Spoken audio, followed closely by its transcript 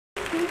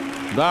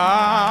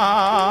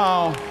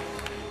Thou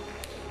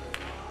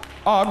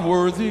art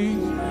worthy.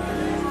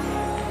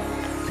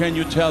 Can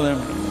you tell him?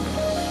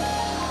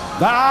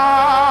 Thou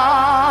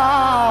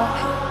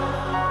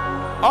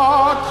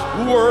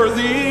art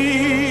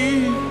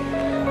worthy.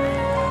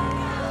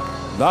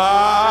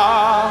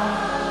 Thou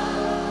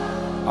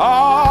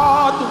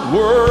art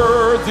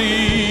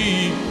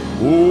worthy,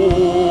 oh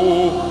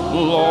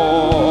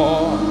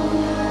Lord.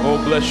 Oh,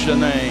 bless your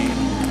name.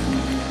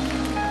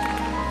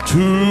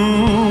 To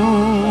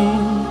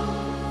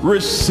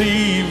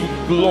receive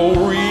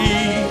glory,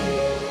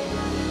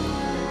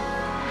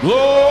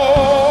 glory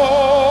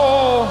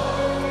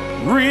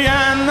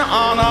and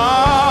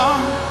honor,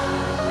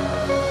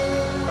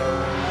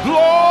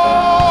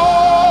 glory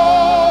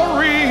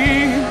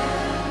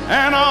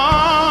and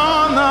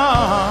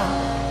honor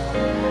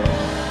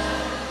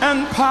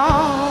and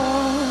power.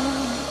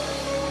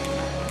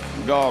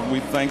 God, we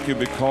thank you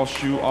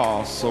because you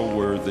are so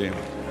worthy.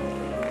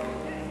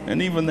 And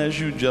even as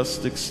you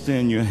just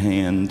extend your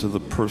hand to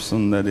the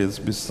person that is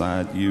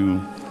beside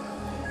you,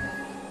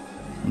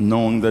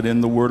 knowing that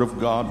in the Word of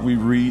God we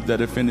read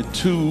that if any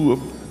two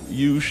of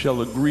you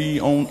shall agree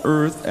on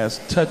earth as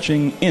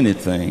touching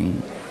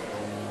anything,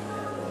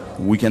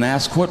 we can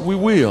ask what we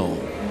will.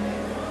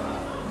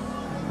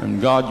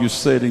 And God, you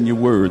said in your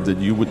Word that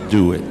you would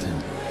do it.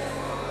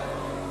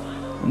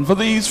 And for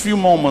these few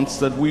moments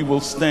that we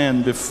will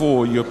stand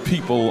before your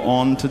people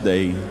on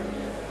today,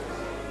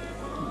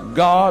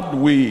 God,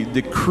 we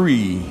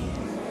decree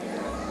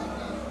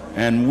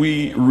and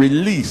we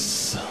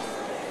release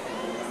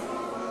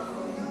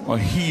a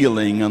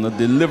healing and a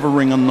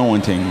delivering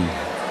anointing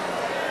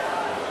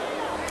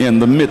in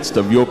the midst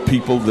of your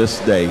people this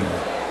day.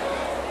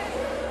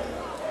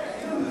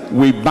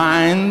 We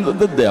bind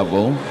the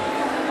devil.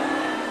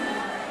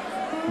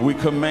 We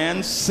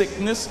command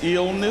sickness,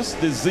 illness,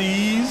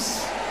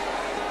 disease,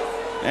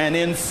 and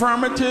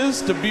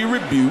infirmities to be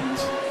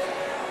rebuked,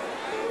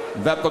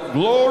 that the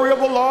glory of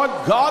the Lord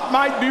God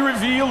might be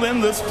revealed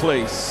in this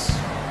place.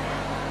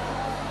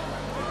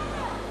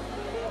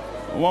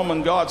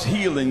 Woman, God's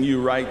healing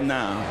you right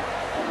now.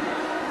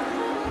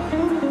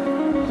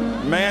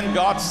 Man,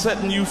 God's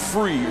setting you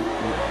free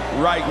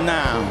right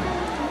now.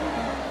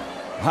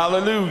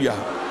 Hallelujah.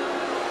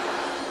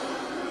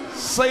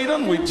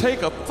 Satan, we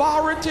take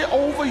authority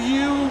over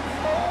you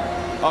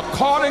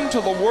according to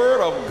the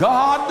word of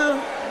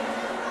God,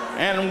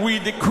 and we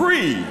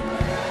decree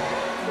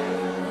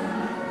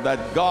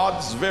that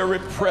God's very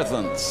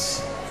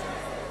presence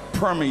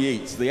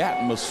permeates the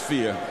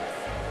atmosphere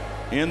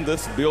in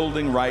this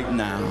building right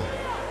now.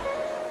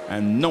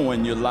 And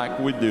knowing you like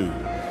we do,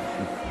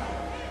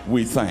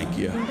 we thank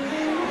you.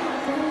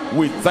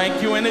 We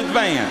thank you in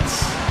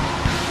advance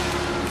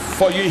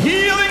for your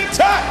healing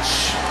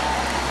touch.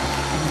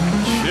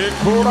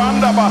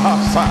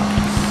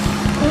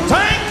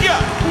 Thank you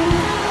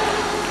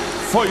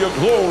for your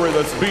glory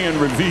that's being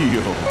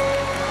revealed.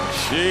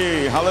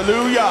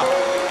 Hallelujah.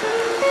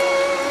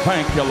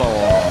 Thank you,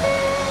 Lord.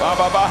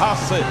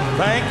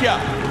 Thank you.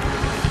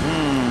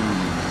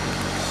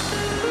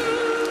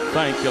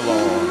 Thank you,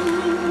 Lord.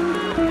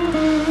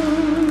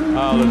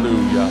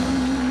 Hallelujah.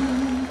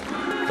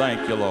 Thank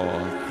you,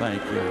 Lord.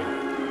 Thank you.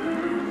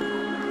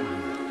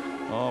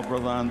 Oh,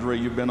 Brother Andre,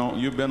 you've been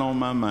on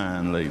my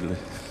mind lately.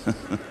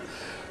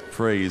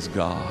 Praise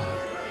God.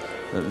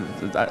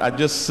 I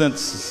just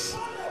sense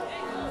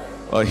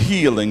a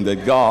healing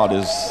that God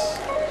is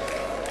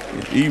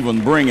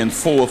even bringing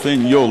forth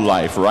in your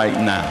life right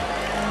now.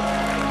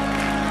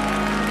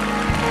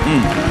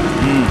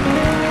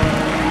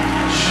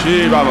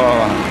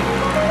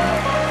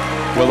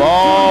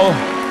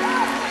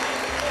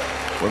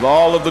 With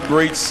all of the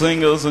great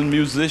singers and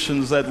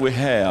musicians that we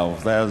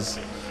have, there's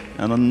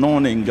an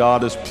anointing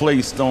God has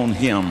placed on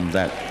him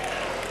that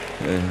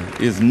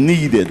is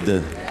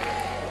needed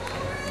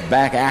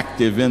back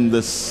active in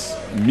this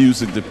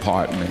music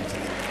department.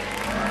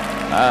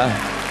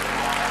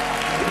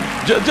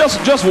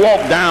 Just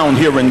walk down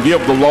here and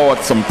give the Lord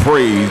some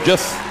praise.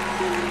 Just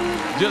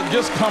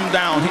come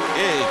down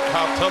here.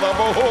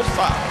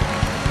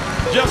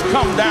 Just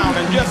come down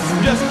and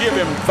just give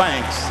him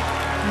thanks.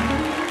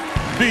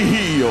 Be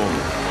healed.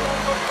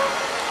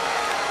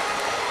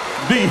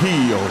 Be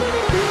healed.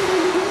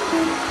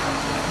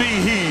 Be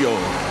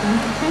healed.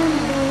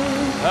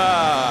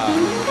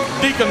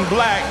 Deacon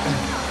Black,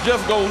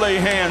 just go lay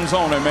hands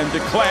on him and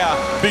declare,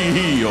 be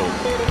healed.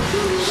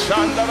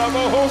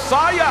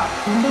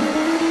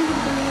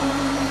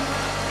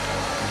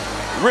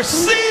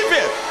 Receive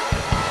it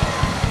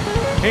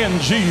in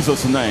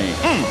Jesus' name.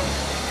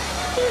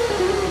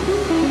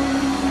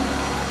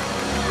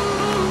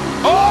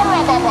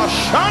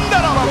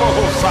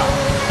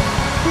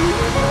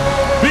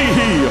 Be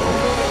healed.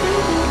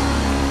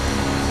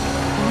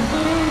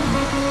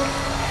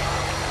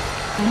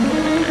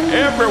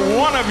 Every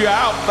one of you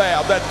out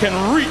there that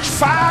can reach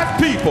 5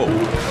 people,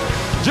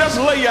 just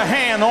lay your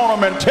hand on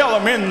them and tell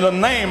them in the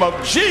name of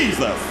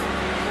Jesus,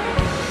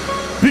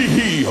 be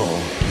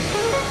healed.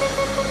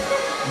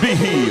 Be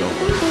healed.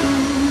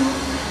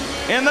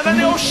 In the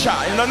name of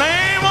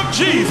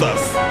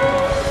Jesus,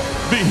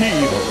 be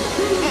healed.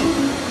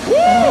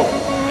 Woo!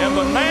 In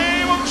the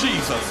name of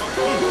Jesus,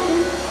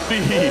 be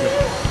healed.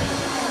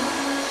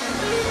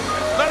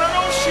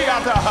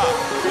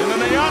 In the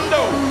name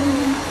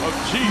of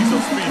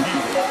Jesus, be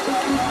healed.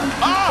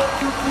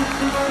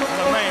 In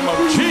the name of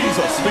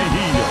Jesus, be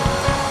healed.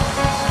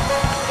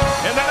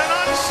 In the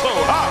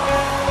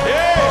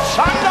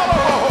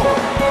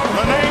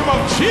name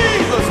of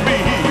Jesus, be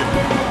healed.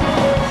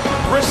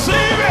 Receive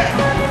it.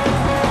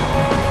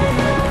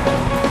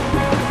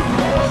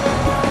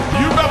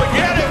 You better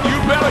get it. You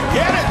better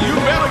get it. You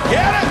better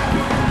get it.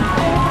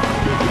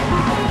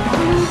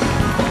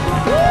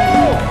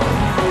 Woo!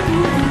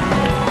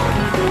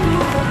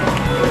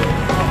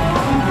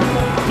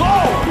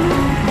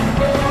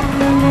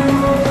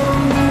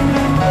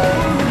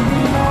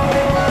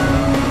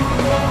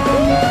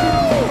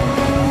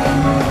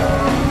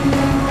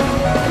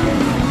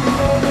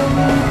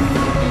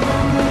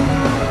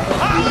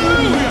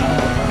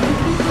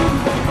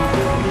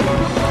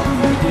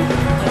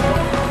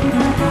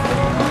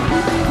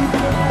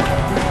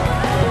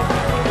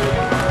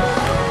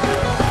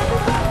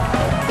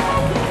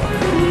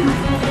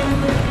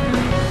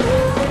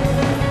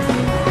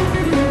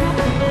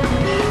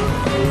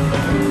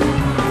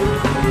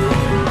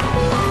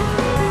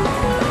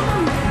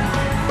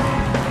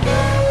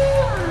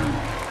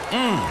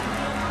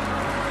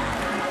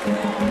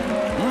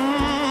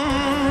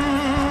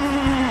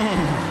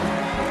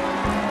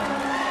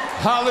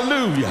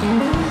 Hallelujah.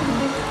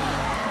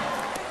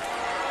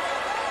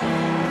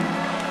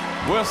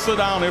 Well, sit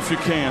down if you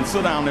can.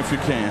 Sit down if you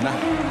can.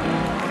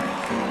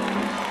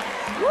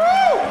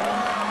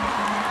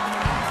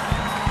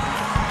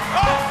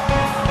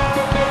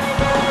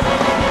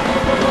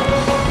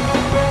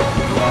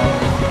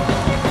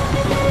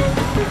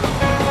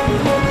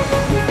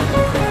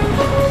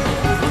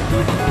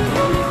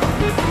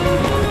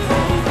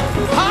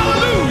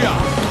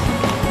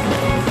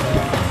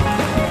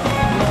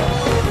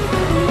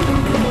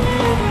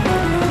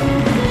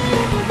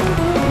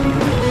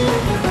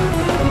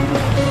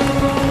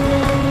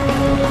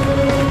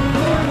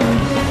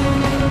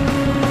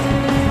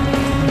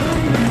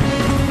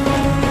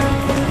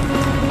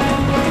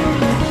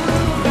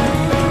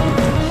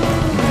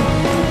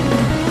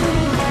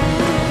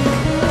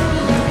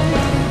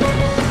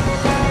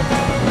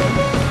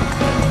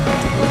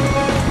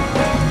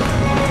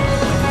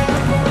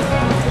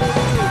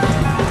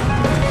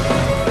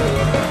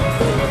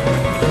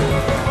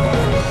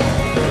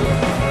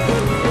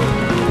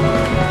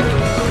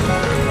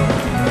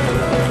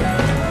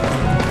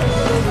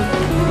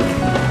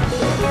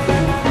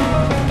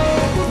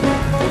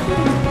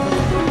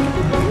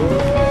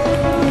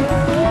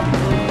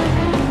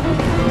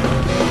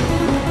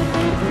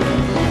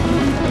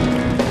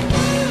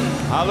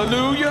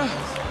 Hallelujah.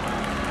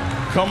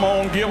 Come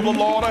on, give the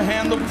Lord a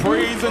hand of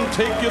praise and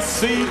take your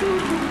seat.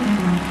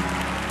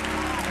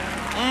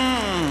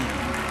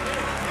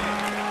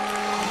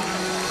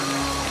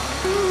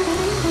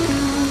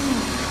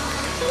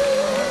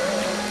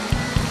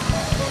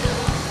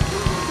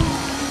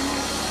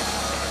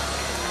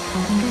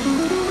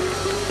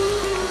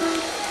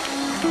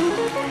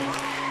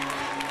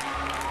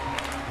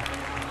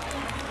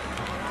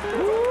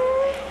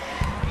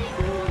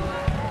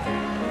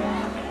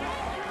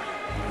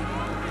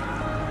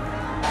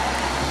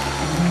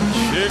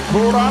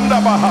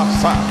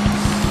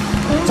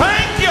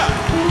 Thank you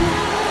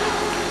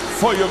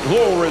for your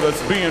glory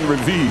that's being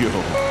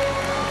revealed.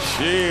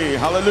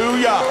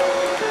 Hallelujah.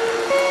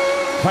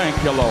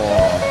 Thank you,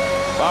 Lord.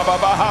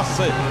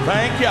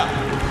 Thank you.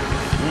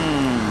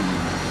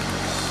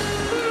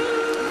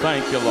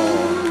 Thank you,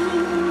 Lord.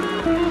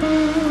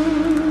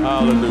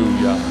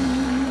 Hallelujah.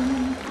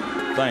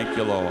 Thank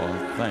you, Lord.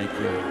 Thank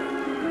you.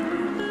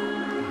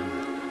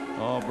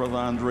 Oh, Brother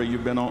Andre,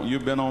 you've been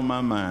on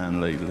my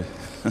mind lately.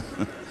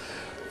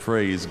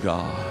 Praise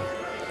God.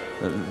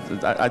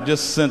 I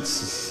just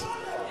sense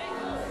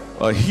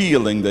a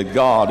healing that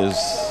God is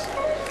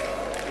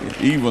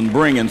even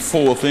bringing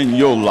forth in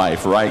your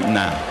life right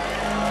now.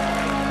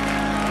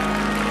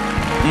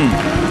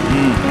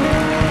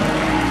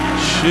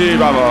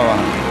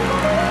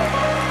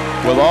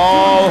 With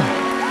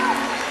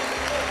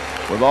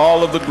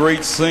all of the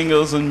great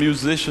singers and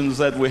musicians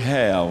that we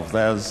have,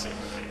 there's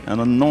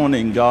an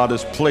anointing God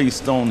has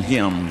placed on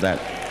him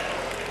that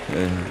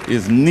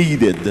is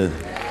needed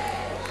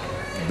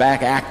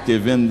back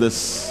active in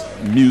this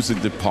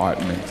music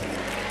department.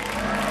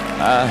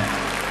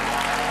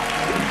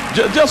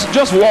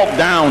 Just walk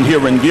down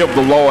here and give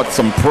the Lord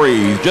some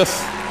praise.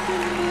 Just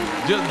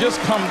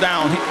come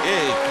down here.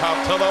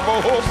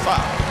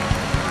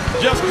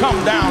 Just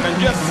come down and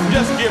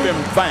just give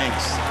him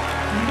thanks.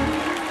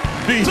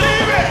 Receive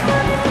it.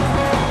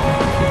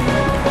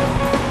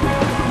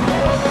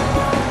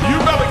 You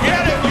better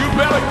get it. You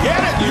better get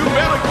it. You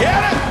better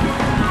get it.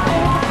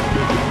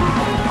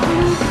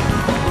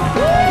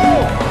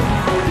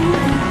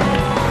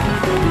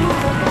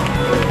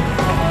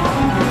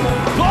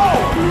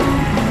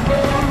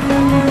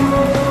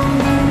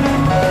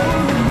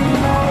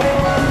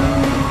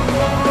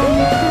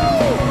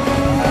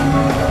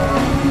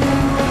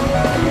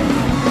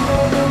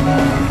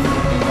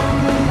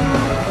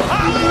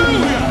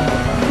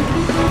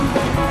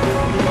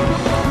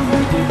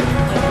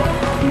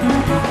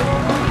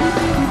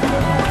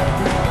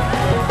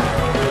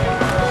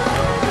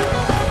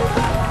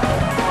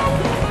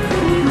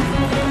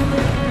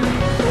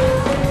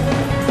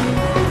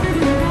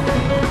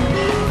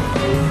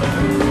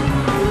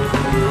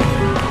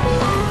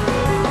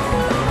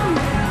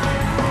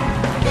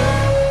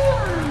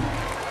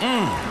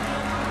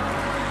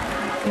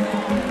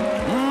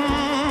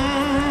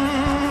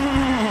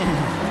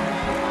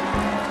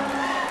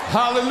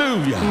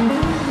 Hallelujah.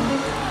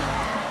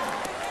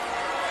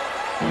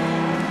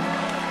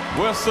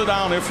 Well, sit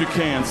down if you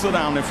can. Sit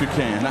down if you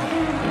can.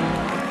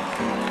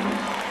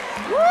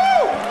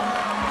 Woo!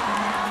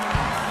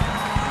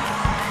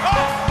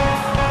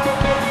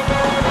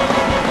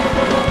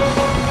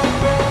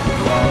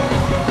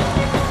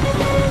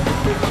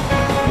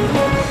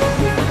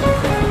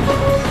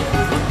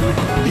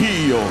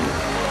 Healed.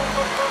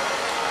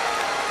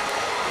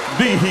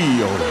 Be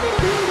healed.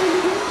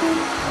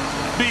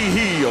 Be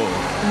healed.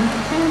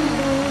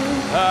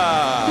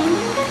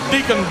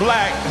 Deacon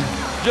Black,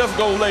 just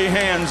go lay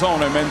hands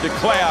on him and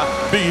declare,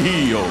 be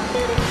healed.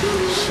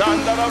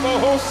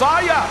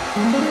 Shandarabohosaya.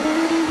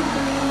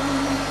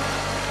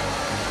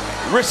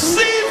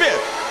 Receive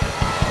it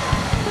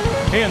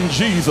in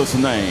Jesus'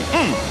 name.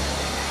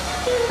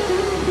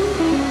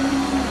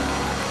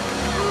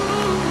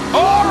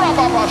 Oh,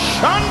 Rababa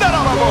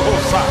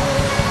Shandarabohosaya.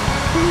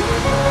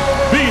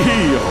 Be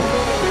healed.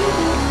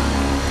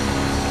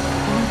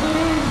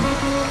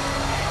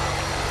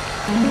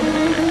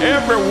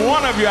 Every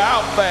one of you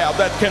out there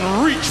that can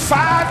reach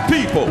 5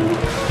 people,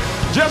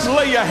 just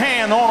lay your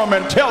hand on them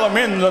and tell them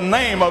in the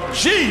name of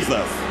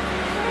Jesus,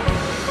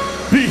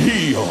 be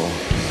healed.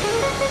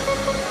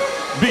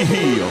 Be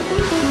healed.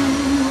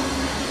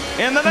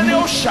 In the name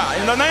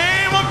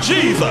of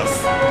Jesus,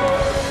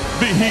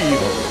 be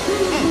healed.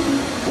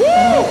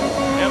 Woo!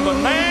 In the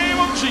name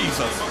of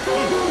Jesus,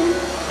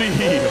 be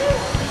healed.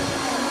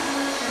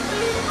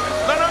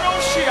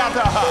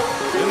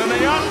 In the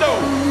name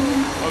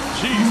of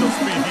Jesus,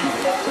 be healed.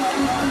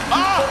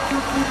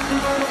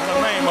 In the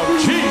name of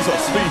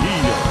Jesus, be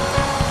healed.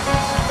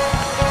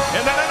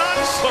 In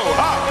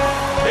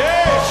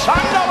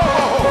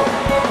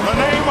the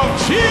name of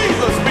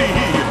Jesus, be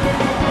healed.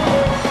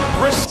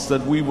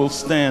 That we will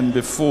stand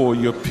before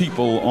your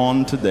people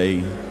on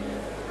today.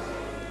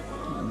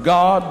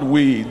 God,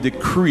 we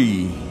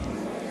decree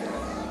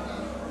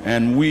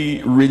and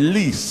we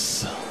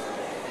release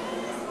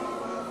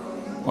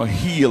a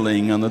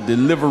healing and a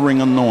delivering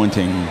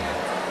anointing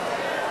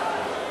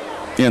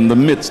in the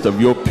midst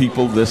of your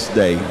people this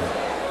day.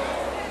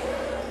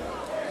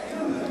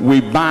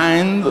 We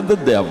bind the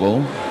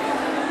devil.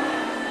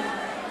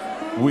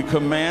 We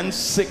command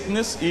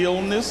sickness,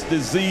 illness,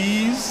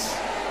 disease,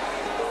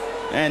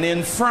 and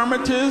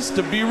infirmities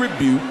to be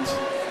rebuked,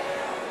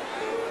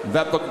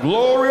 that the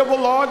glory of the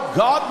Lord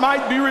God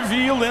might be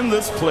revealed in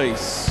this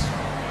place.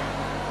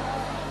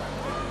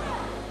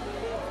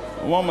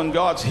 Woman,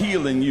 God's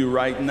healing you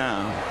right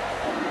now.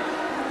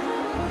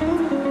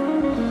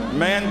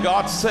 Man,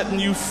 God's setting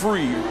you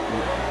free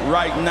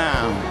right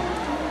now.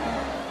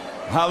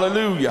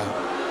 Hallelujah.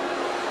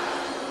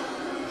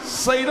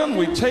 Satan,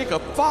 we take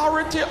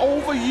authority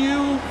over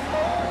you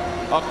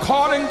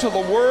according to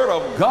the word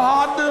of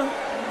God,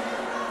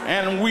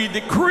 and we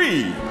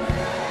decree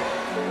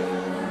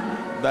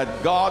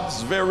that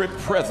God's very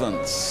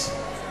presence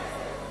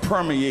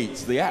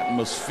permeates the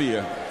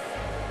atmosphere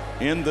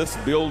in this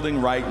building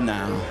right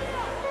now.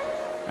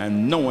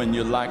 And knowing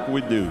you like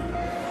we do,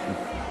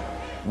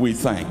 we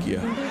thank you.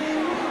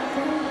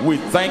 We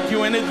thank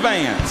you in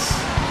advance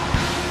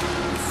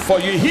for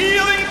your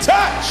healing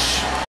touch.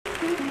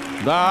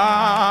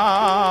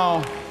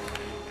 Thou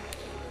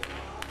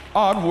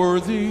art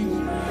worthy.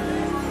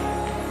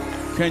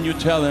 Can you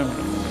tell him?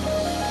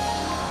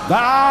 Thou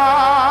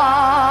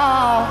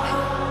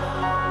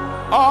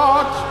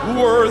art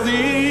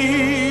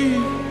worthy.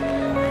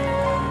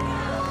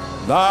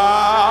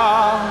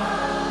 Thou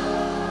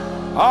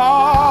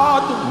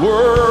art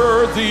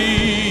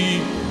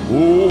worthy,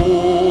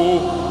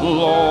 oh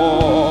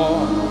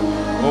Lord.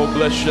 Oh,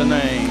 bless your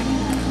name.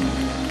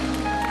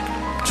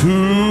 To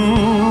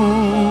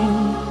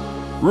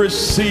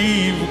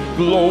receive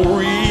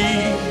glory,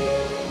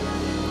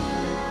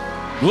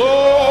 glory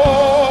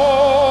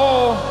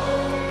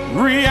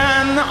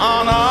and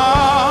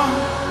honor,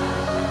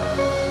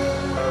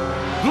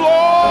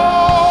 glory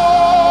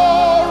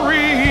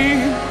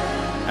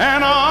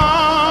and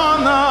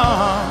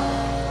honor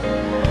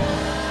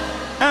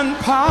and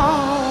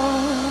power.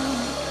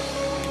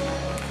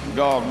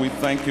 God, we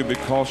thank you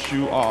because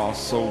you are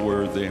so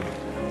worthy.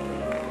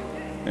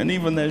 And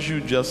even as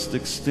you just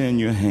extend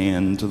your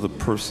hand to the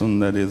person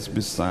that is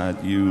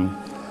beside you,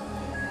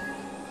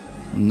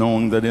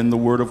 knowing that in the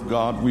Word of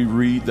God we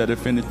read that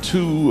if any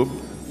two of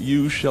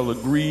you shall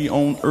agree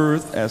on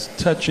earth as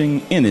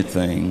touching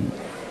anything,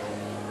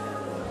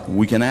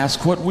 we can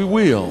ask what we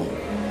will.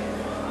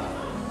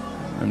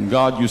 And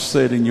God, you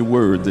said in your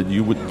Word that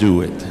you would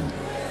do it.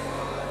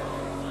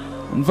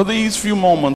 And for these few moments,